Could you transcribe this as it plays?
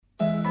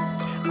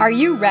Are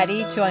you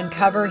ready to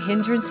uncover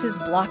hindrances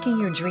blocking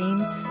your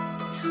dreams?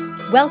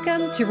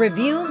 Welcome to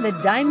Reveal the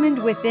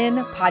Diamond Within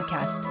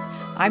podcast.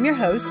 I'm your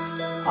host,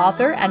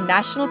 author, and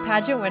national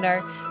pageant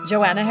winner,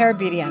 Joanna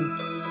Herabedian.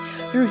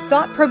 Through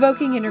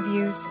thought-provoking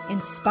interviews,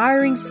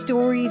 inspiring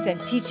stories, and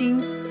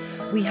teachings,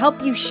 we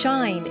help you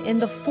shine in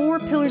the 4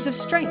 pillars of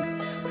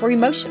strength for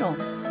emotional,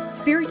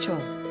 spiritual,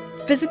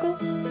 physical,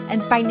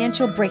 and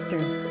financial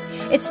breakthrough.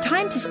 It's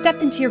time to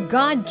step into your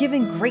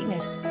God-given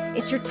greatness.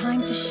 It's your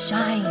time to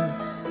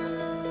shine.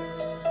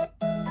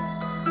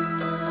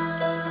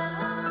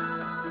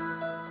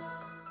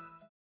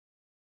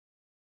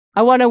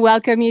 I want to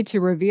welcome you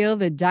to Reveal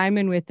the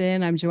Diamond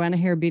Within. I'm Joanna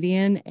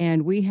Herabedian,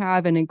 and we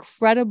have an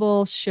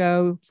incredible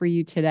show for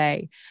you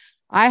today.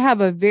 I have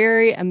a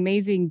very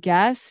amazing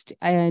guest,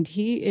 and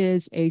he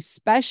is a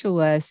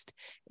specialist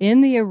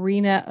in the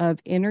arena of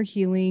inner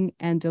healing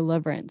and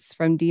deliverance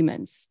from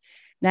demons.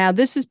 Now,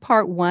 this is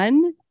part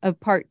 1 of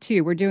part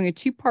 2. We're doing a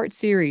 2-part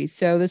series.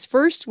 So this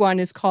first one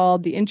is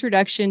called The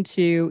Introduction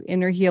to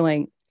Inner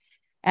Healing.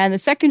 And the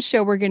second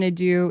show we're going to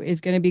do is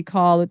going to be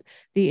called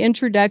The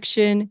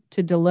Introduction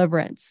to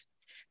Deliverance.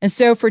 And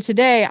so for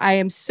today, I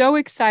am so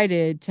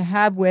excited to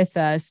have with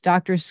us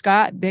Dr.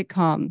 Scott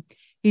Bitcon.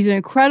 He's an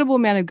incredible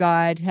man of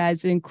God,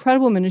 has an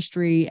incredible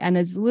ministry, and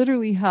has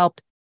literally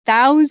helped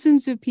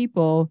thousands of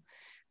people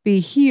be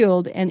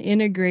healed and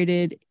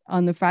integrated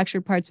on the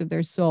fractured parts of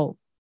their soul.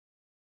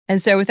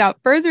 And so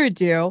without further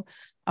ado,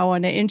 I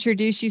want to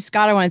introduce you,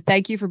 Scott. I want to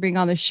thank you for being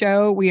on the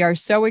show. We are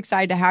so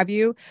excited to have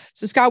you.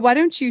 So, Scott, why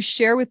don't you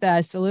share with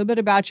us a little bit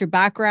about your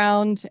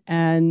background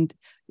and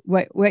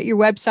what your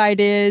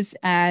website is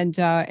and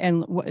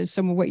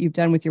some of what you've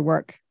done with your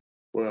work?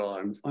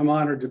 Well, I'm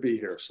honored to be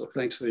here. So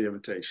thanks for the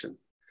invitation.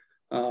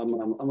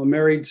 I'm a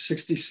married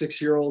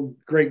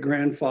 66-year-old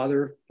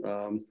great-grandfather,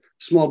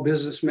 small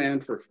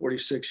businessman for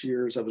 46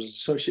 years. I was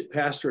associate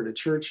pastor at a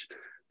church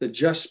that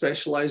just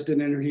specialized in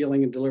inner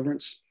healing and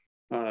deliverance.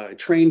 I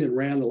trained and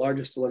ran the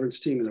largest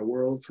deliverance team in the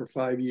world for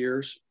 5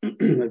 years.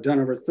 I've done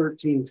over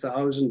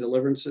 13,000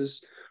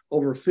 deliverances,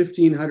 over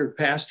 1,500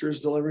 pastors'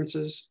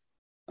 deliverances.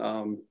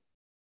 I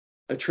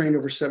trained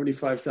over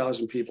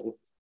 75,000 people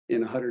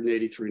in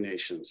 183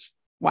 nations.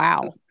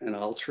 Wow. And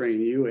I'll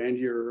train you and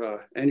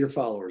your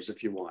followers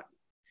if you want.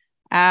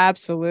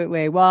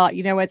 Absolutely. Well,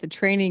 you know what? The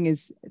training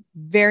is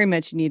very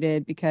much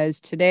needed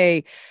because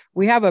today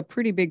we have a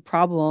pretty big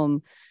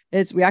problem.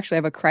 We actually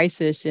have a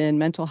crisis in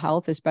mental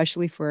health,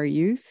 especially for our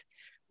youth.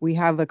 We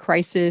have a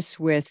crisis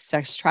with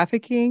sex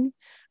trafficking,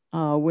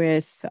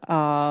 with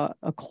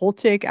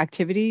occultic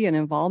activity and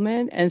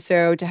involvement. And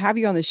so to have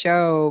you on the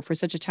show for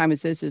such a time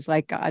as this is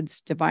like God's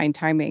divine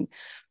timing.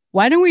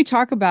 Why don't we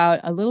talk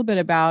a little bit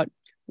about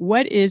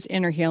what is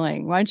inner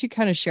healing? Why don't you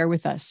kind of share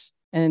with us?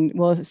 And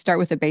we'll start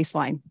with a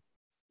baseline.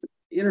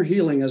 Inner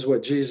healing is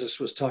what Jesus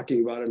was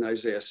talking about in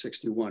Isaiah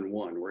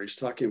 61:1, where he's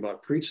talking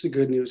about preach the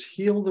good news,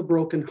 heal the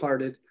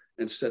brokenhearted,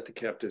 and set the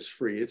captives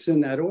free. It's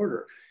in that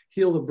order.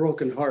 Heal the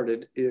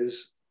brokenhearted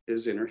is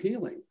inner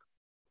healing.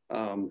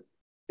 And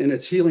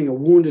it's healing a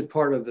wounded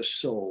part of the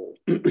soul.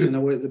 And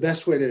the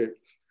best way to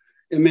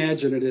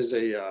imagine it is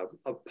a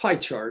pie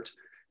chart,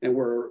 and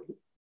we're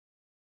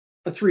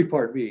a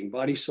 3-part being,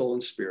 body, soul,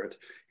 and spirit.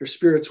 Your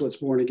spirit's what's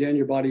born again,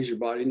 your body's your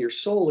body, and your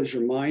soul is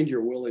your mind,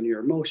 your will, and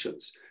your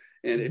emotions.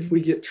 And if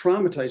we get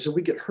traumatized, if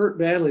we get hurt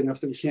badly enough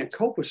that we can't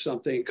cope with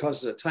something, it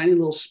causes a tiny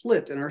little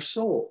split in our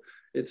soul.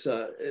 It's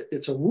a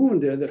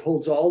wound there that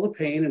holds all the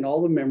pain and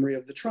all the memory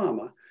of the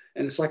trauma.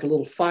 And it's like a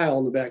little file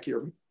in the back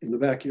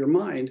of your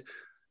mind.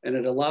 And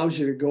it allows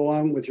you to go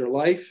on with your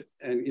life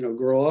and,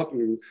 grow up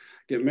and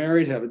get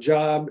married, have a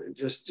job,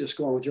 just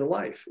go on with your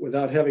life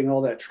without having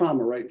all that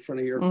trauma right in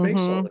front of your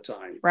face all the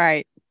time.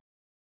 Right.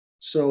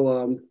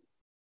 So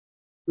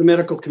the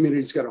medical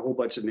community's got a whole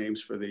bunch of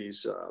names for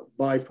these: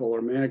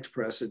 bipolar, manic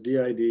depressive,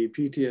 DID,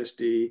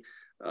 PTSD.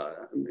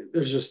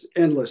 There's just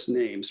endless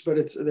names, but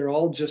they're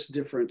all just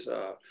different,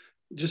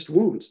 just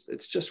wounds.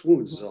 It's just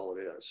wounds is all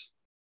it is.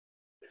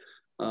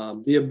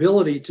 The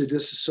ability to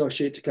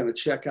disassociate, to kind of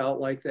check out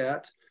like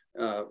that,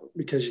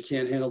 because you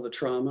can't handle the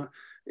trauma,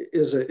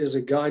 is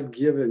a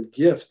God-given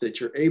gift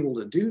that you're able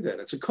to do that.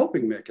 It's a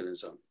coping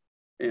mechanism.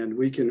 And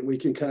we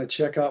can kind of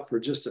check out for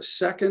just a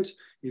second.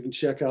 You can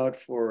check out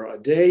for a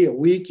day, a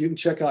week. You can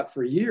check out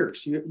for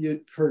years.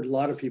 You've heard a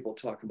lot of people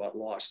talk about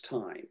lost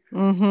time.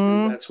 Mm-hmm.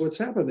 And that's what's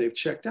happened. They've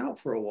checked out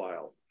for a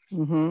while.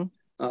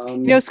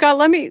 Mm-hmm.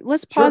 Scott,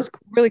 let's pause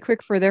really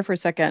quick for a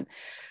second.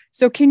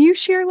 So can you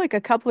share like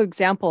a couple of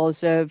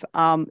examples of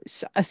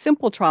a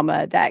simple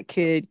trauma that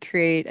could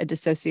create a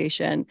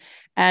dissociation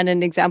and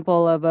an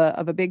example of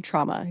a big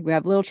trauma? We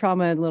have little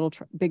trauma and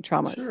big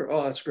traumas. Sure.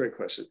 Oh, that's a great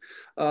question.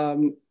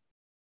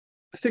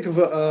 I think of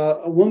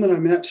a woman I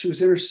met. She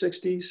was in her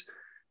 60s.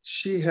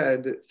 She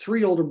had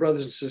 3 older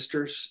brothers and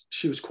sisters.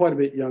 She was quite a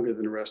bit younger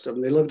than the rest of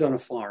them. They lived on a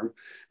farm.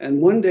 And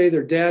one day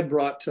their dad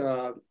brought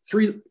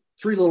three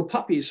little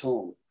puppies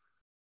home.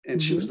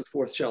 And she was the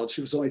fourth child.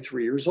 She was only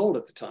 3 years old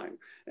at the time.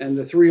 And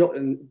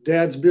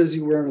dad's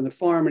busy working on the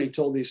farm. And he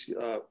told these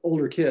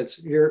older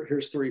kids,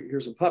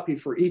 here's a puppy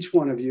for each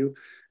one of you.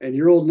 And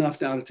you're old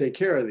enough now to take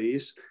care of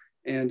these.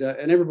 And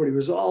everybody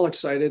was all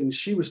excited. And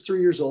she was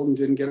 3 years old and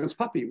didn't get a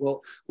puppy.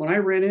 Well, when I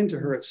ran into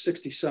her at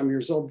 60 some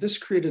years old, this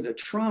created a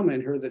trauma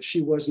in her that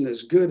she wasn't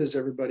as good as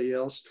everybody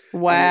else.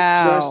 Wow.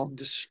 And it just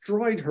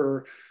destroyed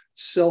her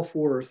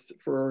self-worth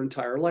for her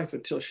entire life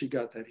until she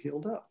got that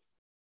healed up.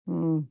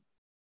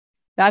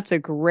 That's a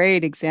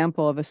great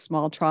example of a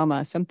small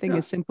trauma, something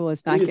as simple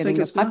as not getting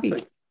a puppy.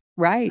 Nothing.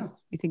 Right. Yeah.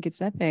 You think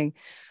it's nothing.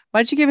 Why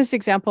don't you give us an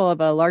example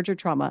of a larger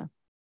trauma?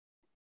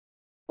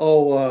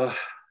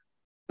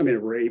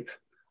 Rape.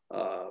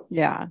 Of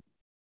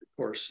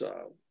course,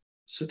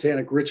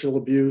 satanic ritual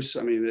abuse.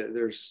 I mean,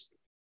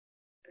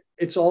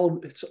 it's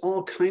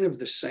all kind of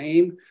the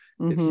same.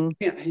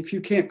 If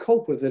you can't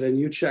cope with it and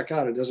you check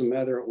out, it doesn't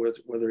matter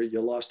whether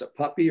you lost a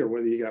puppy or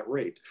whether you got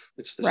raped.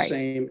 It's the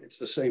same. It's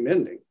the same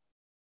ending.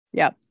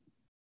 Yep.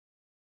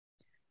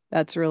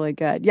 That's really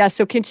good. Yeah.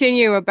 So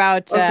continue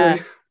about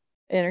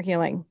inner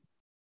healing.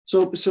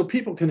 So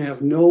people can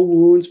have no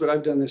wounds, but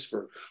I've done this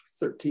for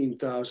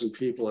 13,000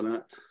 people.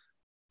 And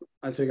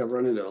I think I've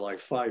run into like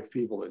 5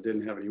 people that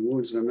didn't have any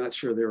wounds. And I'm not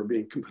sure they were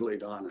being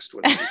completely honest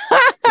with me.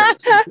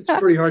 It's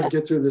pretty hard to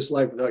get through this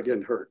life without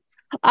getting hurt.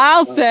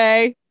 I'll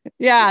say,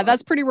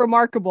 that's pretty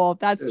remarkable. If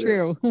that's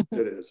true.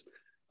 It is.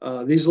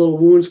 These little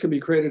wounds can be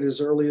created as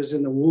early as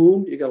in the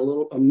womb. You got a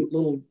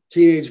little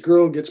teenage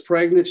girl gets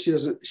pregnant.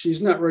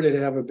 She's not ready to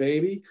have a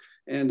baby,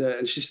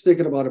 and she's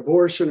thinking about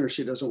abortion, or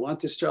she doesn't want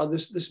this child.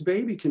 This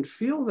baby can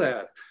feel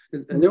that,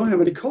 and they don't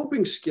have any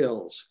coping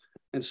skills,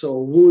 and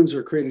so wounds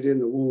are created in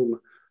the womb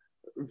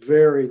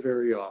very,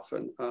 very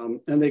often,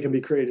 and they can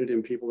be created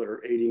in people that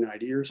are 80,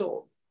 90 years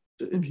old.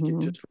 If you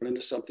can just run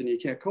into something you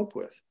can't cope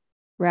with.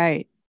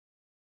 Right.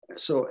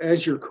 So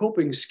as your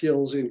coping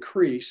skills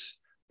increase,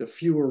 the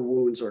fewer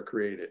wounds are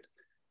created.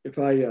 If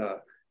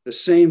the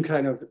same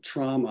kind of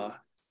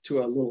trauma to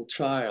a little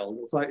child,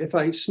 if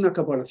I snuck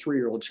up on a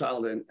 3-year-old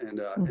child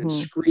and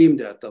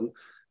screamed at them,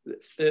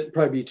 it'd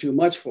probably be too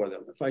much for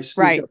them. If I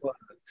sneak up on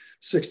a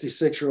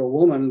 66-year-old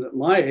woman at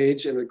my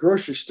age in a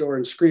grocery store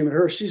and scream at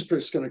her, she's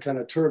just going to kind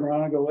of turn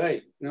around and go,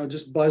 hey,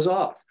 just buzz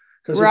off,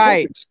 because her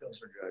coping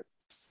skills are good.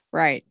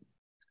 Right.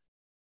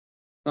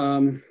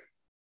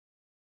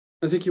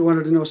 I think you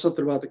wanted to know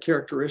something about the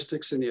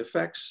characteristics and the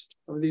effects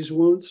of these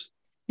wounds.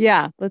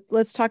 Yeah,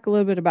 let's talk a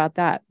little bit about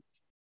that.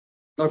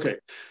 Okay.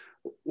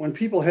 When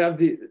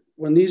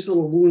these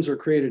little wounds are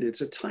created,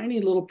 it's a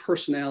tiny little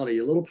personality,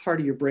 a little part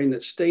of your brain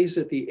that stays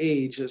at the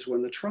age as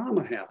when the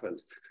trauma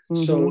happened.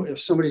 So if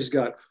somebody's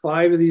got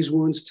 5 of these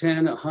wounds,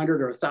 10,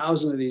 100, or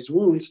 1,000 of these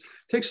wounds,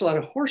 it takes a lot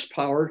of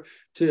horsepower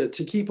to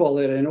keep all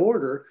that in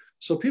order.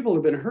 So people who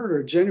have been hurt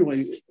are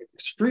genuinely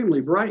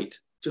extremely bright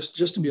just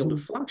to be able to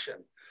function.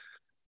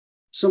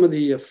 Some of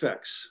the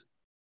effects,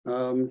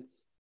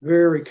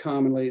 very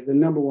commonly, the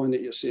number one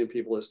that you'll see in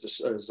people is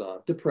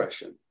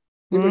depression.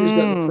 Anybody who's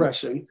got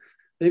depression,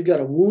 they've got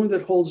a wound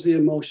that holds the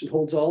emotion,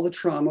 holds all the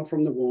trauma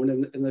from the wound.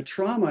 And the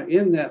trauma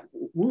in that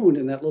wound,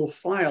 in that little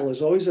file,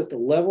 is always at the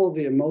level of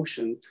the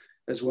emotion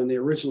as when they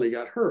originally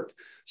got hurt.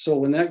 So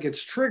when that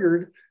gets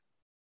triggered,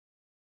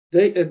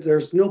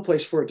 there's no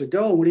place for it to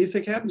go. What do you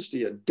think happens to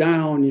you?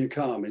 Down you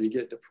come and you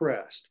get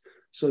depressed.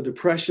 So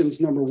depression's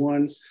number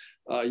one.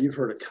 You've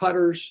heard of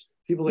cutters.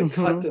 People that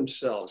cut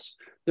themselves,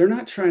 they're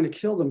not trying to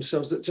kill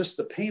themselves. That just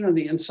the pain on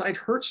the inside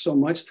hurts so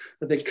much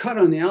that they cut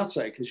on the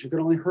outside, because you can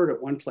only hurt at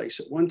one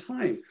place at one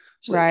time.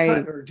 So they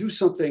cut or do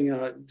something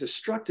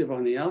destructive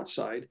on the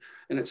outside,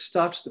 and it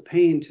stops the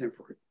pain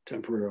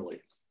temporarily.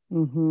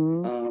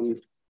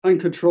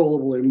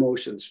 Uncontrollable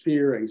emotions,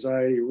 fear,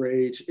 anxiety,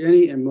 rage,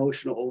 any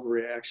emotional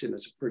overreaction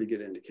is a pretty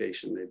good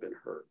indication they've been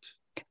hurt.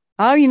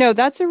 Oh,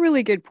 that's a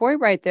really good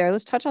point right there.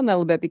 Let's touch on that a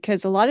little bit,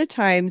 because a lot of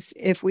times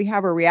if we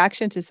have a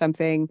reaction to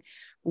something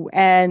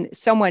and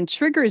someone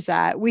triggers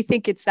that, we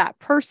think it's that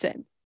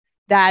person.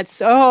 That's,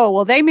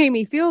 they made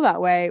me feel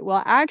that way.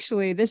 Well,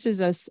 actually, this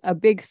is a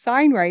big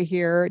sign right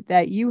here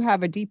that you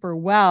have a deeper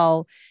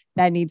well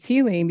that needs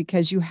healing,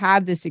 because you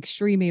have this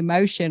extreme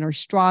emotion or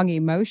strong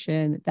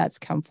emotion that's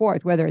come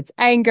forth, whether it's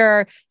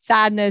anger,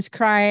 sadness,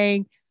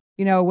 crying,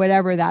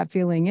 whatever that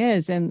feeling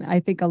is. And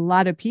I think a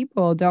lot of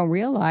people don't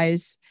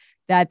realize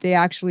that they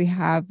actually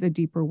have the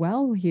deeper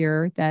well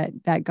here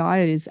that God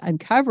is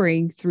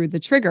uncovering through the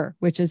trigger,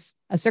 which is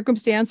a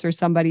circumstance or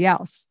somebody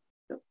else.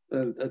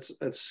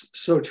 That's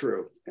so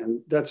true. And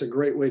that's a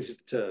great way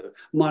to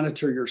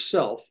monitor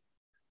yourself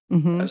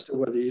as to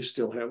whether you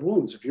still have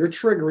wounds. If you're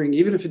triggering,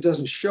 even if it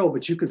doesn't show,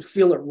 but you can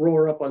feel it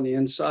roar up on the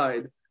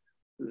inside,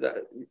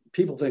 that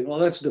people think, well,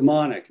 that's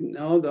demonic.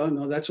 No,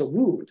 that's a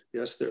wound.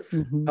 Yes,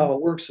 how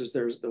it works is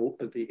there's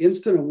the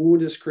instant a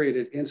wound is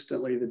created,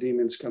 instantly the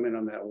demons come in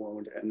on that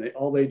wound, and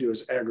all they do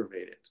is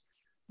aggravate it.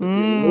 But the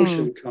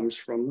emotion comes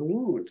from the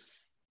wound.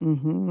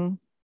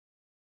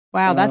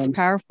 Wow, that's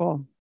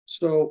powerful.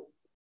 So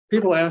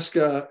people ask,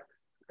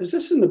 is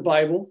this in the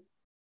Bible?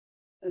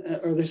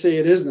 or they say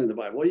it isn't in the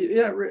Bible. Well,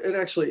 yeah, it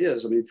actually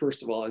is. I mean,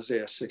 first of all,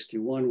 Isaiah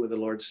 61, where the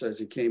Lord says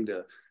he came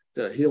to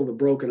heal the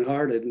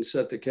brokenhearted and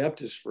set the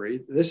captives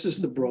free. This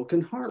is the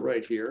broken heart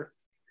right here.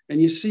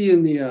 And you see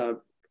in the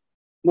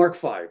Mark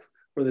 5,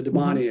 where the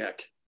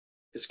demoniac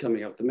is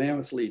coming up, the man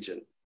with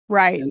legion.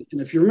 Right. And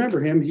if you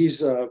remember him,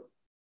 he's in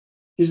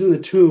the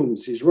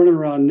tombs. He's running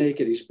around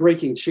naked. He's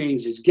breaking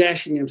chains. He's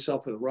gashing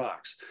himself with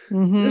rocks.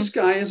 This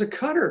guy is a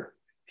cutter.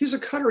 He's a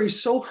cutter.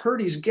 He's so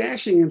hurt. He's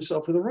gashing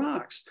himself with the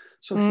rocks.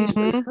 So he's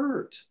been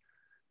hurt.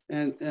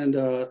 And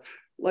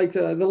like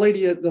the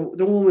lady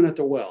the woman at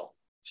the well,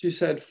 she's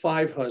had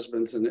 5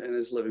 husbands and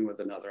is living with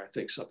another. I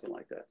think something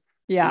like that.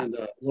 Yeah. And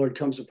Lord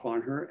comes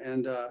upon her,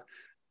 and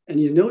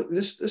you know,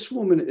 this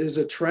woman is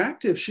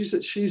attractive.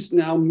 She's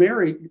now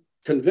married,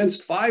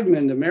 convinced 5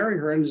 men to marry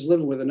her, and is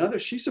living with another.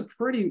 She's a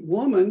pretty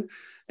woman,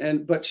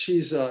 but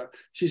she's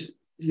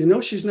you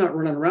know, she's not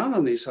running around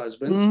on these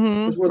husbands.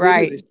 Because what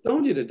they do, they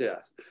stone you to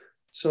death.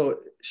 So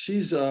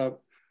she's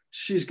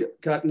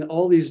gotten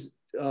all these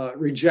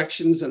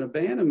rejections and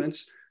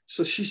abandonments.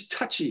 So she's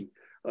touchy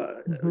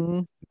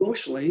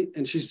emotionally,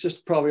 and she's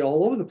just probably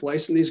all over the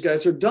place. And these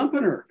guys are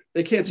dumping her.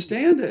 They can't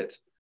stand it.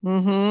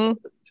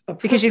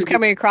 Because she's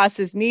coming across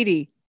as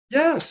needy.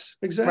 Yes,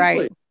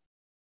 exactly. Right.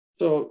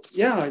 So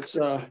yeah, it's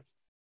all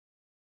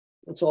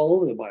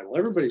over the Bible.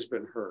 Everybody's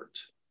been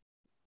hurt.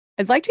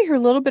 I'd like to hear a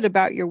little bit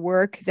about your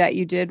work that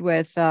you did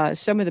with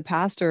some of the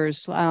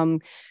pastors, because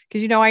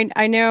you know,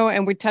 I know,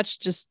 and we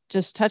just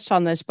touched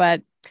on this,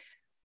 but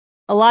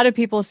a lot of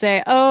people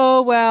say,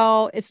 "Oh,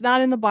 well, it's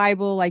not in the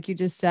Bible, like you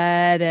just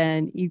said,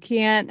 and you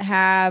can't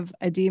have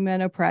a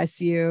demon oppress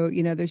you."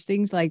 You know, there's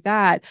things like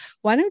that.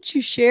 Why don't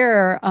you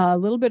share a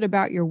little bit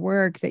about your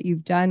work that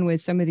you've done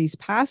with some of these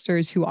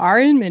pastors who are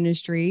in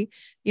ministry?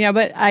 You know,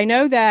 but I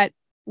know that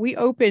we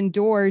open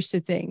doors to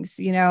things,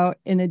 you know,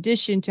 in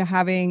addition to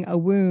having a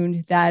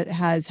wound that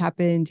has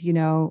happened, you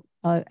know,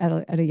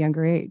 at a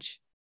younger age.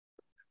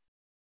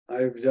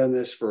 I've done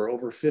this for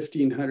over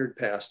 1,500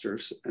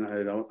 pastors, and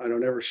I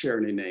don't ever share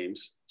any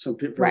names. Some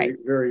people, very,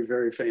 very,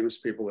 very famous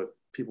people that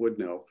people would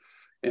know.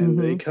 And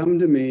they come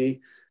to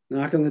me,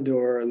 knock on the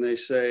door, and they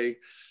say,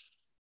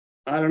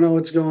 "I don't know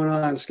what's going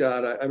on,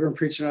 Scott. I've been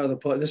preaching out of the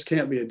pulpit. This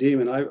can't be a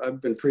demon.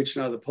 I've been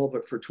preaching out of the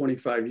pulpit for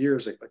 25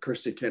 years. A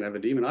Christian can't have a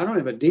demon. I don't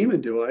have a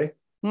demon, do I?"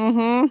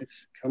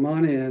 Come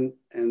on in,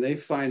 and they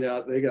find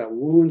out they got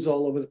wounds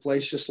all over the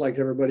place, just like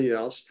everybody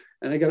else.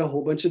 And they got a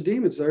whole bunch of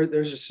demons. They're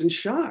just in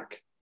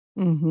shock.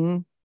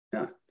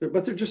 Yeah,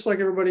 but they're just like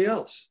everybody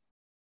else.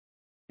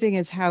 The thing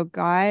is how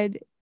God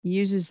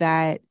uses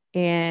that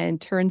and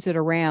turns it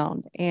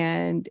around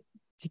and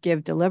to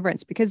give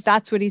deliverance, because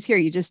that's what he's here.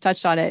 You just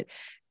touched on it.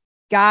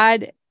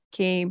 God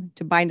came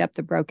to bind up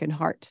the broken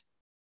heart.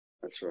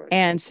 That's right.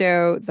 And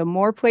so the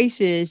more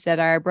places that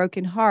our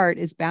broken heart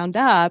is bound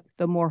up,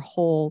 the more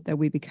whole that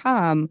we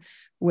become,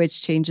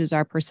 which changes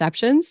our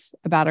perceptions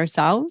about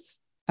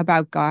ourselves,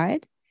 about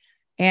God.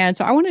 And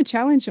so I want to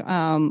challenge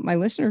my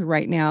listeners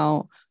right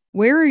now.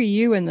 Where are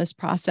you in this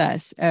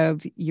process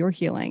of your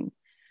healing?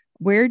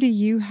 Where do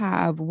you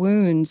have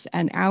wounds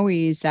and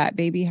owies that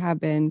maybe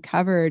have been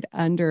covered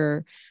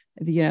under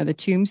the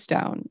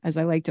tombstone, as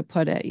I like to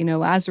put it? You know,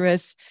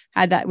 Lazarus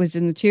was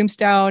in the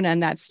tombstone,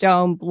 and that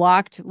stone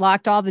locked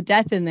all the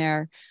death in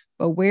there.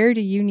 But where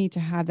do you need to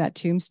have that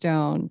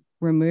tombstone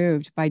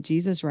removed by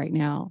Jesus right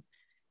now?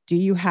 Do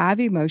you have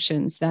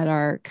emotions that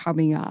are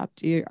coming up?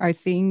 Are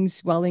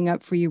things welling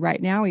up for you right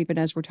now, even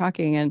as we're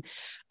talking? And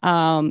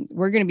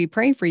we're going to be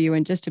praying for you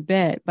in just a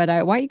bit. But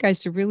I want you guys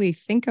to really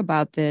think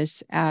about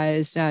this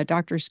as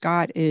Dr.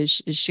 Scott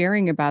is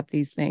sharing about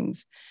these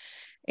things.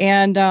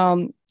 And,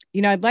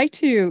 I'd like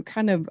to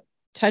kind of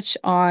touch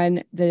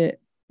on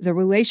the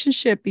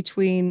relationship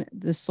between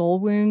the soul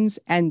wounds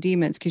and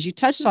demons, because you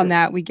touched on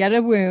that. We get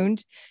a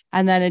wound,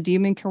 and then a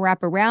demon can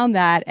wrap around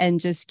that and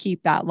just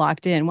keep that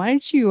locked in. Why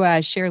don't you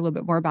share a little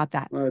bit more about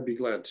that? I'd be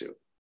glad to.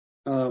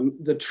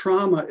 The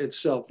trauma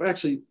itself,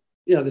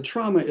 the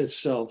trauma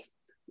itself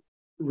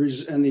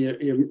and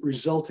the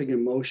resulting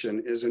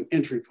emotion is an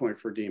entry point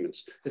for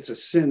demons. It's a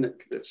sin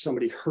that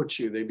somebody hurt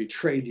you, they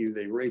betrayed you,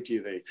 they raped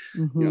you, they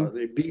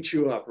they beat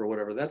you up or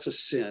whatever. That's a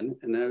sin,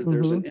 and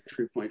there's an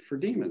entry point for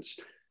demons.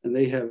 And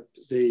they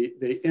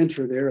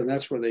enter there, and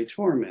that's where they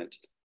torment.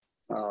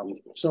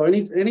 So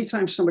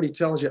anytime somebody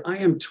tells you, "I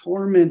am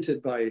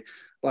tormented by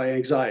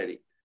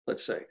anxiety,"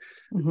 let's say,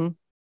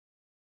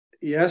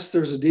 yes,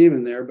 there's a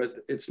demon there,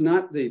 but it's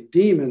not the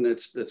demon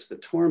that's the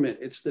torment.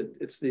 It's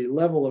the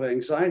level of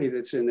anxiety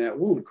that's in that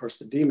wound. Of course,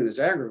 the demon is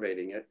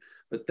aggravating it,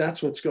 but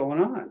that's what's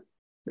going on.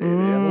 They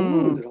have a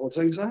wound that holds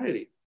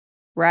anxiety.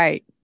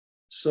 Right.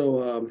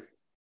 So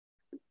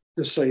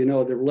just so you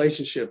know, the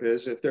relationship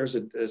is, if there's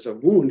a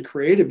wound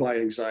created by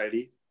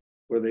anxiety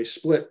where they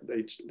split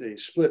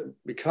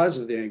because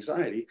of the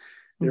anxiety,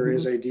 there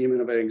is a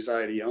demon of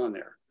anxiety on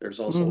there. There's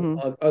also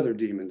other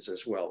demons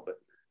as well, but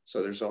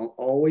so there's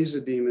always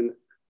a demon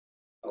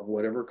of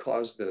whatever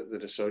caused the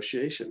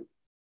dissociation.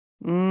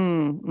 That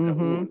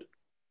wound.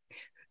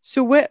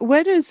 So what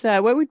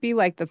would be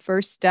like the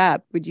first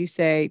step, would you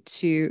say,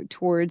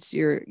 towards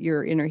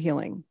your inner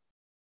healing?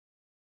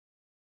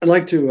 I'd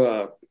like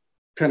to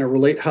kind of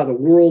relate how the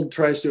world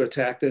tries to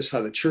attack this,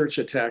 how the church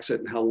attacks it,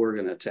 and how we're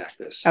going to attack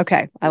this.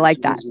 Okay, I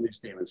like that. Using these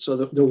demons. So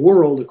the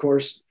world, of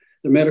course,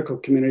 the medical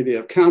community, they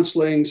have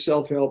counseling,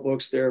 self-help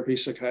books, therapy,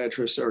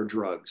 psychiatrists, or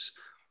drugs.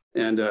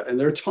 And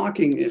they're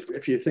talking,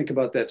 if you think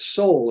about that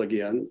soul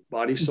again,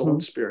 body, soul,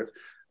 and spirit,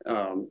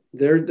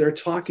 they're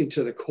talking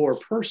to the core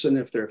person.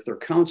 If they're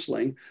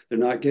counseling, they're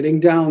not getting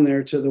down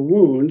there to the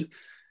wound.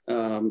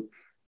 The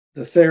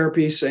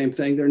therapy, same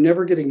thing. They're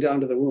never getting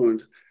down to the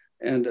wound.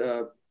 And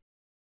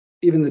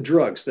even the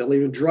drugs, they'll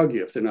even drug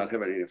you if they're not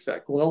having any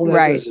effect. Well, all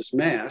that does is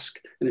mask.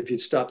 And if you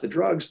stop the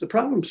drugs, the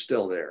problem's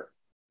still there.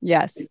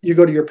 Yes. You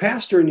go to your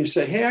pastor and you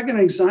say, hey, I got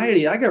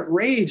anxiety, I got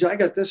rage, I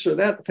got this or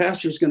that. The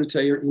pastor's going to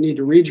tell you, you need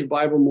to read your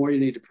Bible more,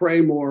 you need to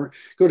pray more,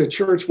 go to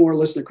church more,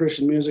 listen to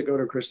Christian music, go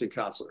to a Christian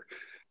counselor.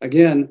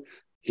 Again,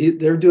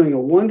 they're doing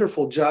a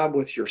wonderful job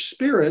with your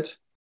spirit,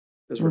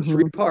 because we're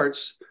three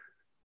parts,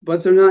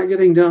 but they're not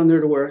getting down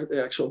there to where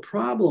the actual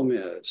problem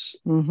is.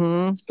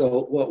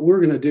 So what we're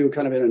going to do,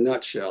 kind of in a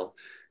nutshell,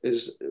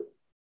 is,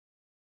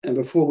 and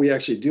before we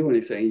actually do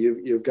anything,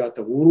 you've got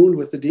the wound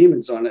with the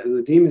demons on it, and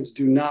the demons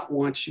do not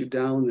want you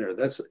down there.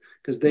 That's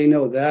because they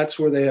know that's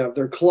where they have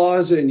their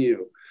claws in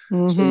you.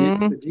 So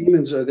the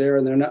demons are there,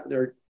 and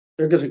they're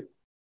going to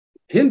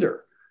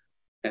hinder.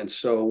 And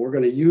so we're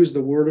going to use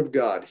the Word of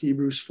God,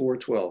 Hebrews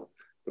 4:12.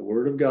 The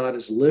Word of God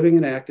is living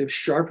and active,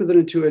 sharper than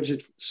a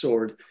two-edged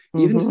sword,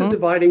 even to the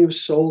dividing of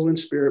soul and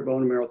spirit,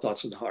 bone and marrow,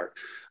 thoughts and heart.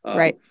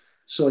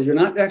 So you're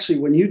not actually,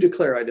 when you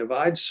declare, I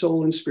divide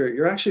soul and spirit,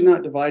 you're actually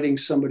not dividing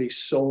somebody's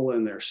soul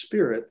and their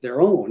spirit,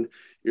 their own.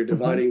 You're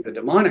dividing the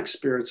demonic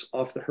spirits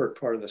off the hurt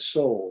part of the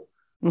soul.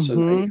 So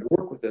now you can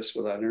work with this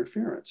without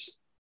interference.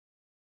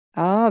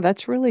 Oh,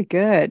 that's really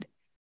good.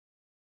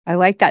 I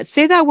like that.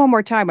 Say that one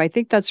more time. I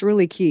think that's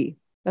really key.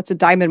 That's a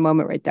diamond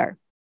moment right there.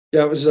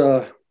 Yeah, it was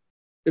a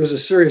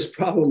serious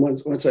problem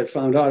once I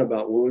found out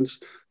about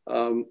wounds.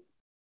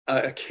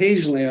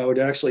 Occasionally I would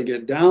actually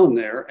get down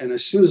there, and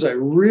as soon as I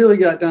really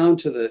got down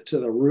to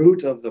the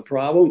root of the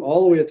problem,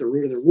 all the way at the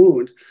root of the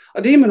wound,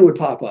 a demon would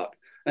pop up,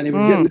 and he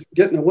would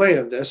get in the way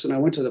of this. And I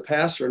went to the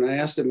pastor and I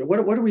asked him,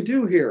 what do we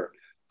do here?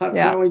 How do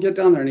I get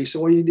down there? And he said,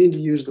 well, you need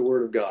to use the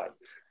Word of God.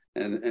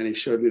 And he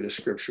showed me the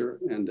scripture,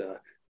 and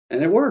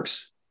it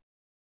works.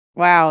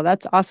 Wow,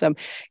 that's awesome.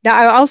 Now,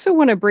 I also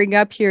want to bring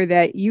up here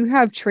that you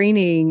have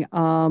training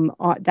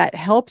that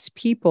helps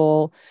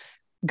people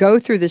go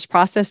through this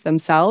process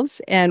themselves.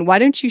 And why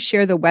don't you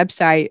share the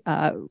website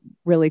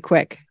really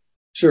quick?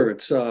 Sure.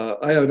 It's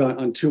I have it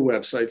on two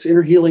websites,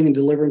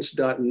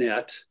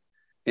 innerhealinganddeliverance.net,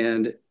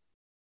 and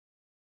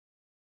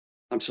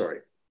I'm sorry,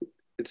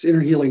 it's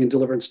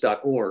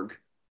innerhealinganddeliverance.org,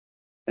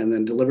 and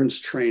then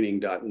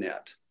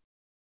deliverancetraining.net.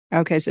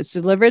 Okay, so it's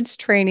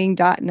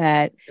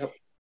deliverancetraining.net. Yep.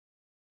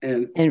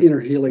 And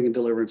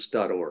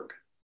innerhealinganddeliverance.org.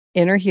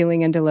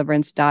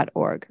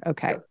 Innerhealinganddeliverance.org.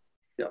 Okay.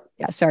 Yep.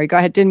 Yeah. Sorry. Go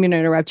ahead. Didn't mean to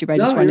interrupt you, but I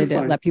just wanted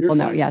to let people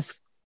know.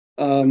 Yes.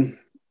 And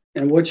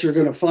what you're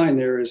going to find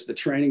there is the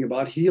training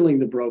about healing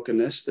the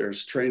brokenness.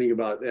 There's training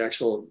about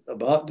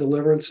about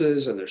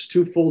deliverances, and there's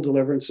two full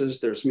deliverances.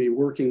 There's me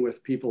working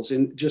with people's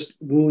just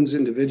wounds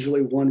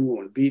individually, one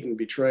wound, beaten,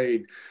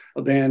 betrayed,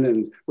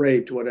 abandoned,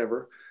 raped,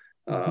 whatever.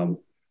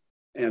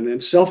 And then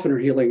self-inner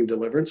healing and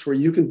deliverance, where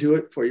you can do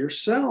it for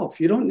yourself.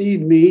 You don't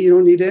need me. You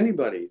don't need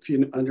anybody if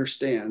you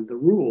understand the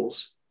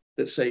rules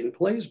that Satan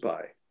plays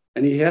by.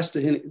 And he has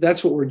to,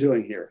 that's what we're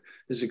doing here,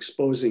 is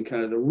exposing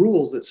kind of the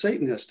rules that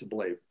Satan has to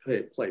play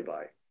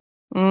by.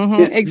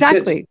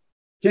 Exactly.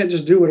 Can't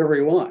just do whatever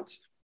he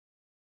wants.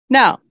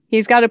 No,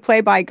 he's got to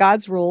play by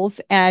God's rules.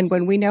 And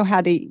when we know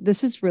how to,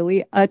 this is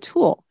really a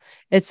tool.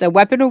 It's a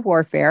weapon of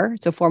warfare.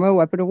 It's a form of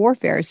weapon of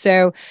warfare.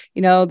 So,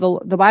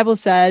 the Bible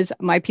says,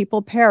 my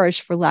people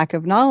perish for lack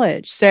of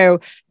knowledge. So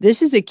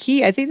this is a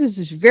key. I think this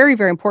is very,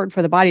 very important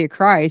for the body of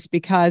Christ,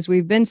 because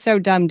we've been so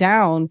dumbed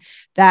down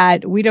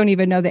that we don't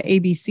even know the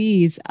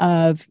ABCs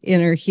of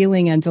inner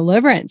healing and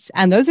deliverance.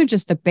 And those are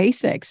just the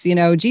basics.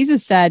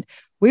 Jesus said,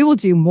 we will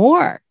do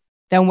more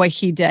than what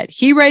he did.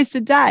 He raised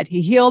the dead.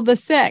 He healed the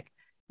sick.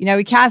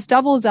 He cast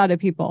devils out of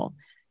people.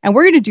 And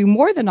we're going to do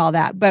more than all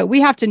that, but we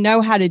have to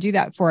know how to do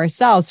that for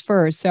ourselves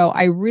first. So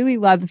I really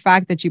love the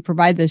fact that you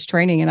provide this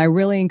training. And I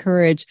really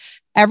encourage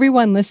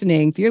everyone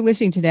listening, if you're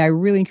listening today, I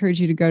really encourage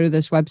you to go to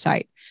this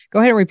website. Go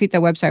ahead and repeat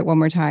that website one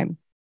more time.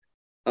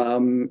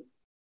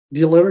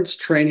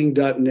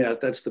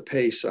 Deliverancetraining.net. That's the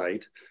pay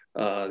site.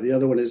 The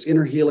other one is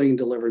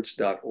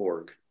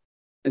innerhealinganddeliverance.org.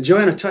 And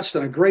Joanna touched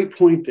on a great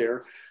point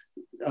there.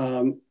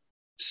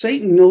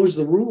 Satan knows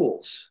the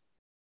rules.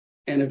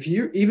 And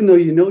even though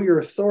you know your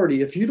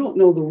authority, if you don't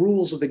know the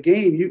rules of the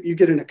game, you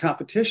get in a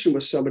competition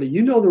with somebody,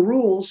 you know the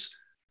rules,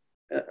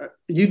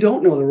 you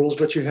don't know the rules,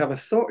 but you have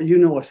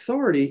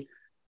authority.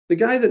 The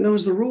guy that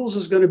knows the rules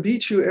is going to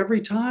beat you every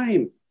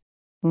time.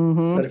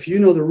 But if you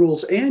know the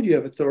rules and you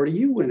have authority,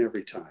 you win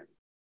every time.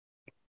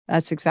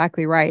 That's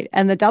exactly right.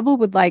 And the devil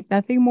would like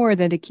nothing more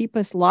than to keep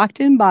us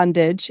locked in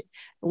bondage,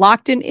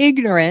 locked in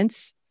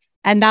ignorance,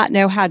 and not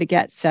know how to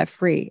get set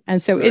free.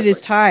 And so it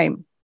is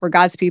time for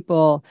God's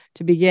people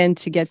to begin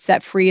to get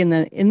set free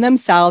in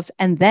themselves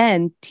and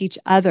then teach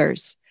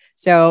others.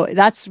 So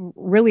that's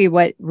really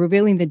what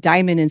revealing the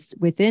diamond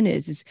within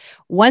is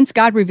once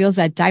God reveals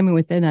that diamond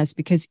within us,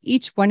 because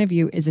each one of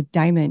you is a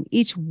diamond.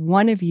 Each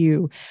one of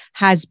you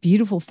has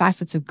beautiful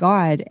facets of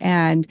God.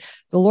 And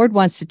the Lord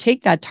wants to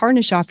take that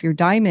tarnish off your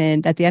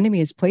diamond that the enemy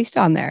has placed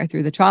on there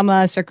through the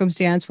trauma,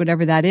 circumstance,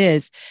 whatever that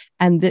is.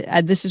 And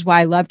this is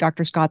why I love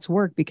Dr. Scott's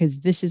work,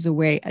 because this is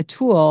a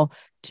tool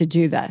to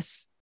do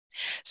this.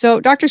 So,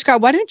 Dr.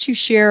 Scott, why don't you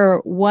share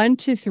 1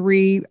 to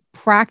 3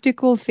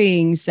 practical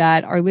things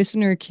that our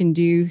listener can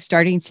do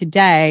starting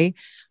today,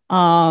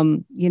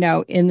 in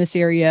this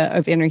area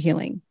of inner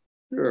healing?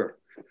 Sure.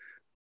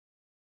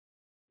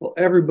 Well,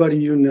 everybody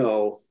you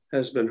know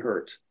has been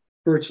hurt.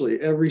 Virtually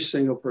every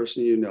single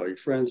person you know, your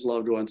friends,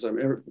 loved ones,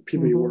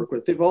 people you work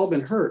with, they've all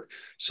been hurt.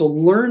 So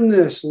learn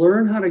this.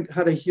 Learn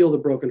how to heal the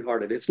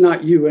brokenhearted. It's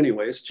not you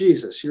anyway. It's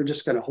Jesus. You're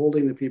just kind of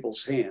holding the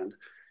people's hand.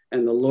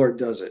 And the Lord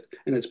does it.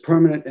 And it's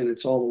permanent, and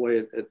it's all the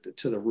way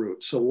to the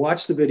root. So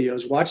watch the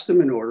videos, watch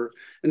them in order,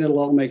 and it'll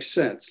all make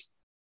sense.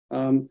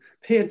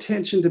 Pay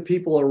attention to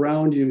people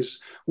around you's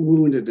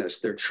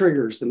woundedness, their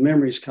triggers, the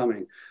memories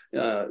coming.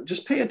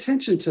 Just pay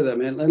attention to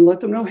them and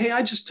let them know, hey,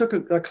 I just took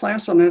a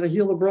class on how to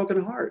heal a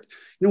broken heart.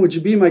 Would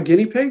you be my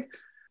guinea pig?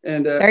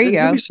 And there you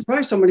go. You'd be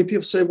surprised how many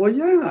people say, well,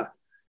 yeah,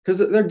 because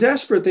they're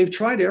desperate. They've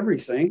tried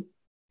everything.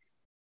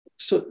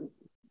 So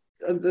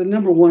the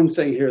number one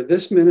thing here,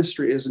 this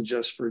ministry isn't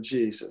just for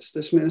Jesus.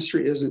 This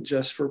ministry isn't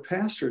just for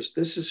pastors.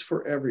 This is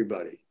for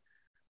everybody.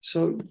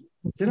 So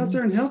get out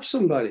there and help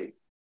somebody.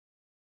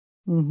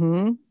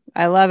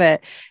 I love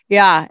it.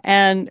 Yeah.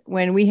 And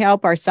when we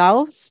help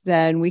ourselves,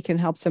 then we can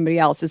help somebody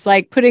else. It's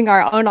like putting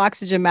our own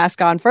oxygen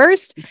mask on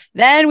first,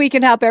 then we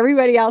can help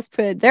everybody else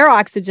put their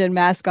oxygen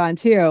mask on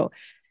too.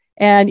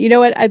 And you know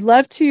what? I'd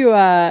love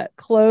to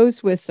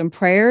close with some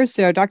prayers.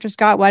 So Dr.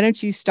 Scott, why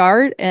don't you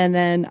start, and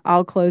then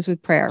I'll close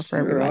with prayer for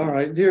everybody. All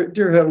right.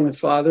 Dear Heavenly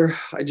Father,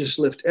 I just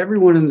lift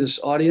everyone in this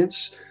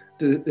audience,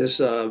 this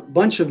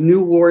bunch of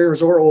new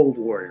warriors or old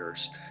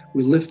warriors.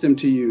 We lift them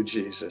to you,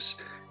 Jesus.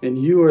 And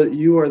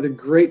you are the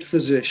great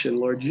physician,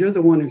 Lord. You're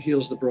the one who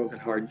heals the broken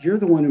heart. You're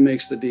the one who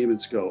makes the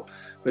demons go.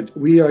 But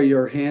we are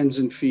your hands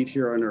and feet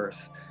here on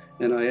earth.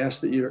 And I ask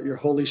that your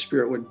Holy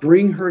Spirit would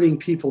bring hurting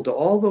people to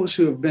all those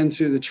who have been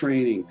through the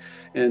training,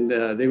 and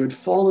they would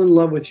fall in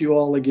love with you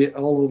all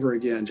over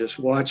again, just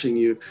watching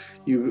you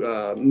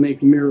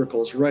make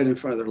miracles right in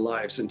front of their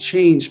lives and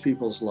change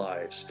people's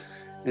lives.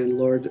 And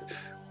Lord,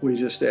 we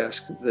just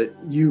ask that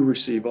you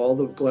receive all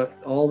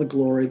the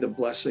glory, the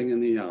blessing,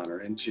 and the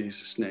honor. In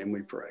Jesus' name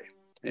we pray.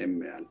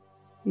 Amen.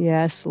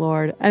 Yes,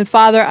 Lord. And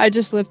Father, I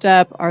just lift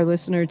up our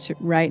listener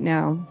right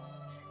now.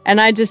 And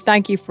I just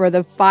thank you for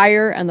the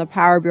fire and the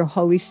power of your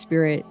Holy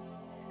Spirit.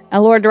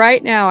 And Lord,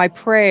 right now, I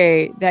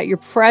pray that your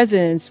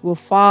presence will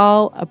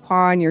fall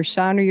upon your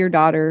son or your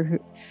daughter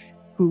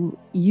who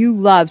you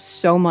love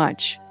so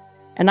much.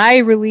 And I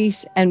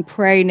release and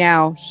pray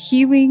now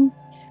healing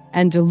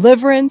and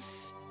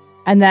deliverance,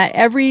 and that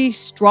every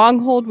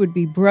stronghold would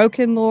be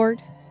broken,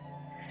 Lord,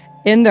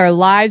 in their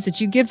lives,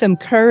 that you give them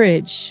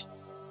courage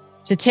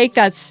to take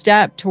that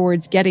step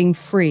towards getting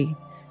free,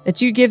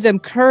 that you give them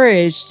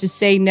courage to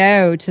say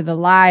no to the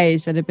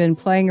lies that have been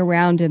playing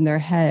around in their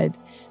head,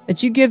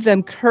 that you give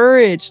them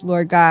courage,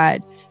 Lord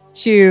God,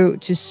 to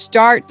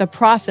start the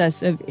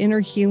process of inner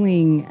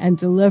healing and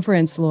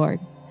deliverance, Lord,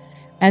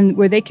 and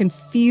where they can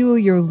feel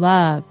your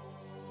love.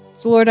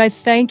 So, Lord, I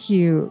thank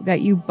you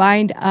that you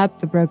bind up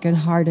the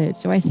brokenhearted.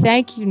 So I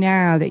thank you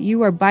now that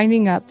you are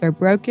binding up their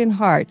broken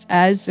hearts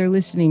as they're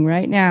listening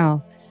right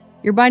now.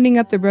 You're binding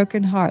up the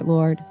broken heart,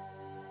 Lord.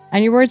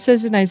 And your word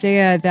says in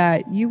Isaiah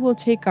that you will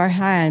take our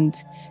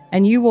hand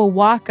and you will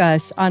walk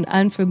us on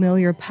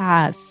unfamiliar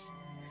paths.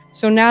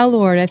 So now,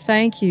 Lord, I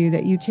thank you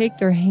that you take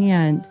their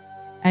hand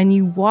and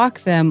you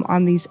walk them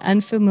on these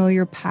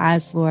unfamiliar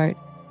paths, Lord,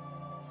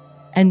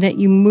 and that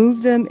you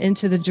move them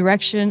into the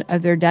direction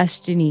of their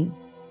destiny,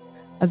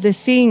 of the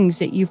things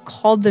that you've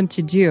called them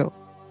to do,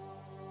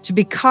 to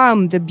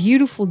become the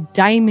beautiful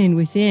diamond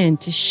within,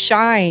 to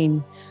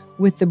shine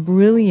with the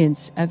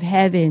brilliance of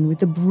heaven, with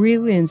the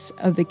brilliance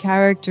of the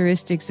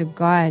characteristics of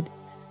God.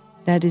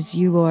 That is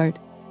you, Lord.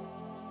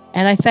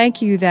 And I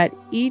thank you that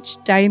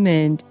each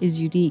diamond is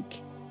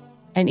unique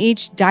and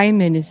each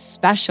diamond is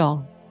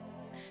special.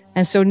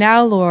 And so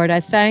now, Lord,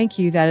 I thank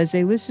you that as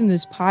they listen to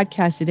this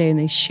podcast today and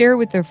they share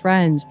with their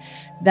friends,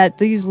 that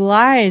these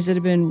lies that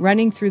have been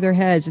running through their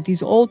heads, that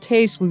these old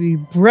tapes will be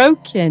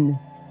broken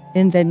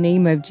in the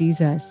name of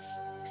Jesus.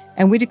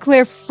 And we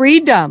declare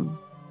freedom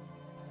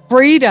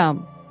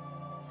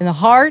in the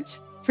heart,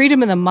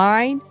 freedom in the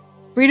mind,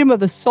 freedom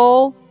of the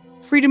soul,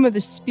 freedom of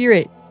the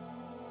spirit,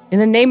 in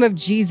the name of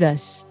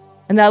Jesus.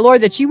 And that,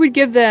 Lord, that you would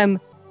give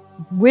them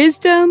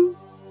wisdom,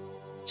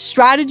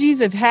 strategies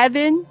of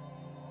heaven,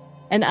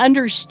 and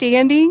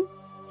understanding,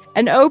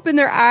 and open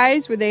their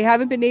eyes where they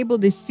haven't been able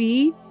to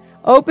see.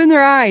 Open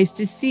their eyes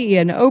to see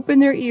and open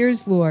their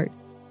ears, Lord,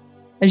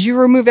 as you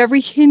remove every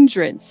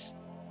hindrance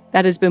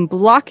that has been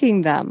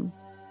blocking them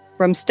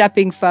from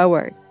stepping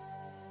forward.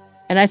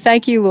 And I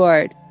thank you,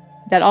 Lord,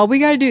 that all we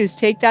got to do is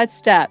take that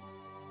step.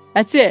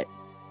 That's it.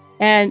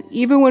 And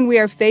even when we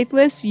are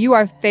faithless, you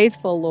are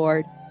faithful,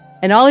 Lord.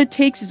 And all it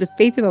takes is the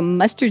faith of a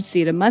mustard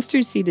seed. A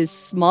mustard seed is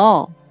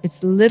small.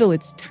 It's little.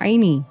 It's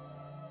tiny.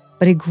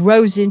 But it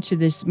grows into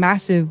this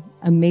massive,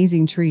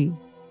 amazing tree.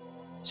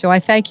 So I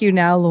thank you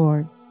now,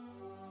 Lord,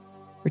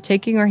 for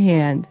taking our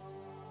hand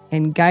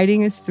and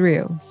guiding us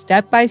through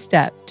step by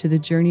step to the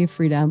journey of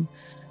freedom.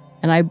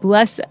 And I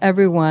bless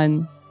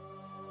everyone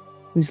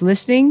who's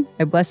listening.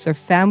 I bless their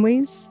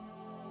families.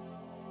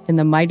 In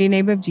the mighty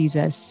name of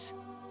Jesus.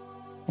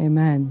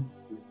 Amen.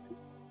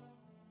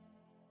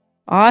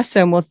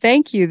 Awesome. Well,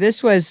 thank you.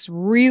 This was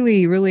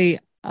really, really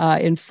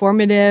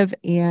informative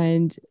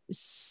and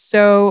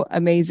so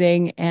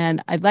amazing.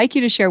 And I'd like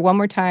you to share one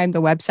more time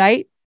the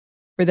website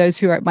for those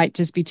who might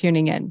just be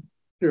tuning in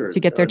to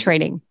get their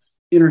training.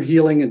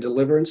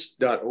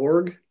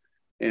 innerhealinganddeliverance.org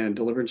and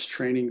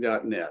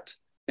deliverancetraining.net.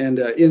 And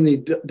in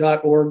the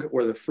 .org,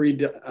 where the free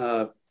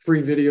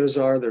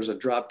videos are, there's a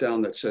drop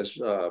down that says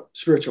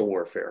spiritual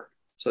warfare.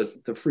 So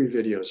the free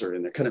videos are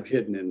in there, kind of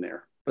hidden in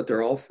there, but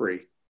they're all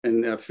free.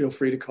 And feel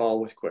free to call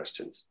with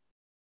questions.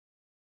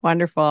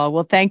 Wonderful.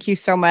 Well, thank you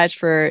so much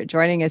for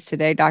joining us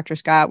today, Dr.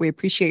 Scott. We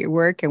appreciate your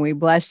work and we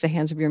bless the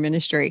hands of your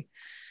ministry.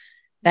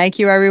 Thank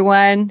you,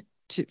 everyone,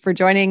 for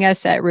joining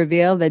us at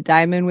Reveal the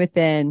Diamond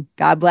Within.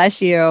 God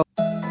bless you.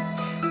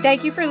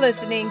 Thank you for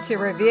listening to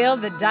Reveal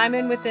the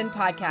Diamond Within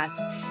podcast.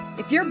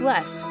 If you're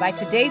blessed by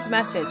today's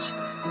message,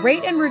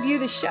 rate and review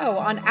the show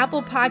on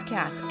Apple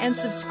Podcasts and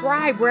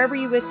subscribe wherever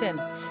you listen.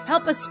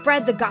 Help us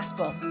spread the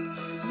gospel.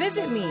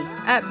 Visit me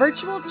at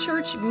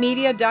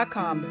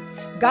virtualchurchmedia.com.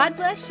 God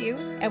bless you,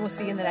 and we'll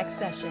see you in the next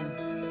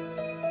session.